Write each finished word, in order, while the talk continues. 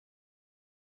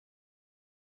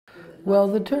Well,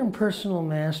 the term personal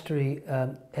mastery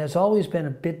has always been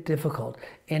a bit difficult.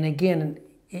 And again,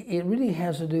 it really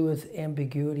has to do with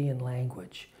ambiguity in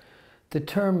language. The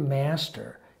term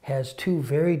master has two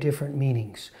very different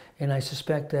meanings. And I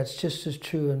suspect that's just as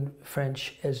true in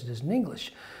French as it is in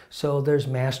English. So there's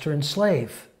master and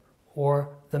slave, or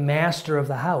the master of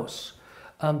the house.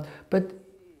 But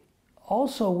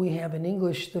also we have in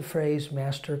English the phrase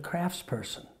master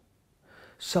craftsperson.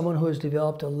 Someone who has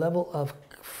developed a level of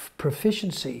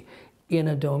proficiency in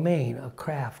a domain, a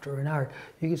craft or an art.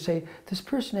 You could say this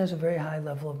person has a very high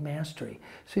level of mastery.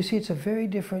 So you see, it's a very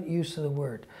different use of the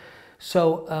word.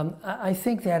 So I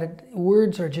think that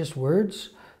words are just words.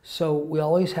 So we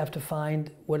always have to find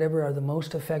whatever are the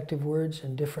most effective words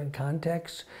in different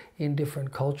contexts, in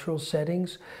different cultural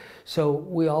settings. So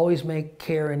we always make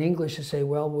care in English to say,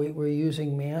 well, we're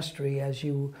using mastery as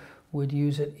you would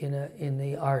use it in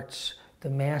the arts,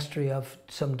 the mastery of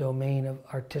some domain of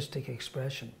artistic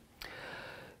expression.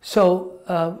 So,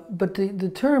 but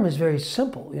the term is very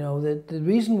simple. You know, the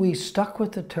reason we stuck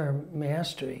with the term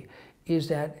mastery is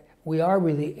that we are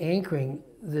really anchoring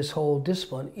this whole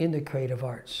discipline in the creative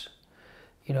arts.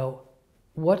 You know,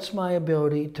 what's my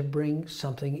ability to bring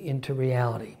something into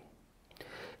reality?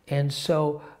 And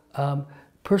so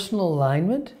personal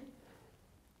alignment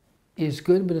is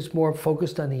good, but it's more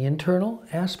focused on the internal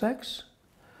aspects.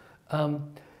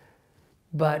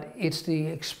 But it's the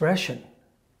expression.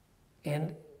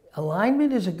 And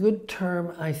alignment is a good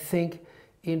term, I think,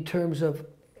 in terms of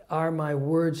are my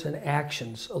words and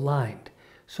actions aligned?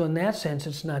 So in that sense,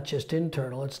 it's not just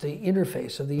internal, it's the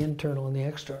interface of the internal and the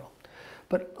external.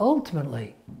 But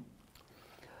ultimately,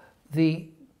 the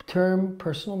term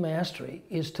personal mastery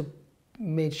is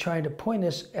trying to point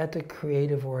us at the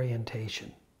creative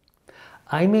orientation.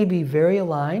 I may be very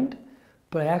aligned,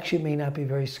 but I actually may not be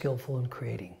very skillful in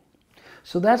creating.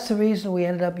 So that's the reason we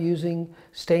ended up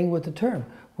staying with the term.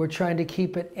 We're trying to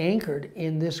keep it anchored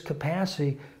in this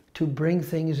capacity to bring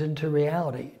things into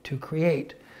reality, to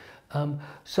create.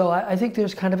 So I think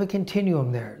there's kind of a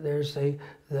continuum there. There's the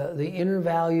inner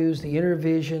values, the inner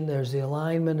vision, there's the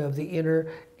alignment of the inner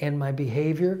and my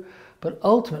behavior, but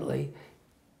ultimately,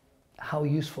 how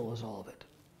useful is all of it?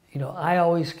 You know, I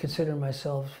always consider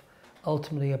myself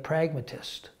ultimately a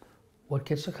pragmatist. What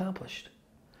gets accomplished?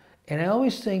 And I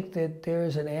always think that there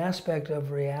is an aspect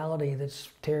of reality that's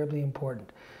terribly important.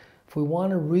 If we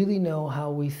want to really know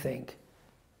how we think,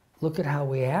 look at how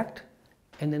we act,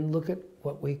 and then look at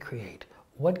what we create.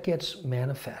 What gets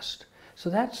manifest?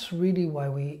 So that's really why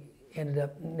we ended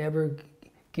up never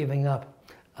giving up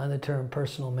on the term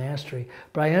personal mastery.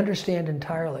 But I understand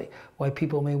entirely why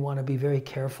people may want to be very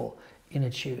careful in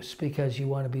its use, because you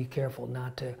want to be careful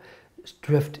not to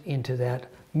drift into that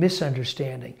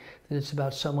misunderstanding that it's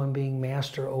about someone being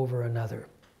master over another.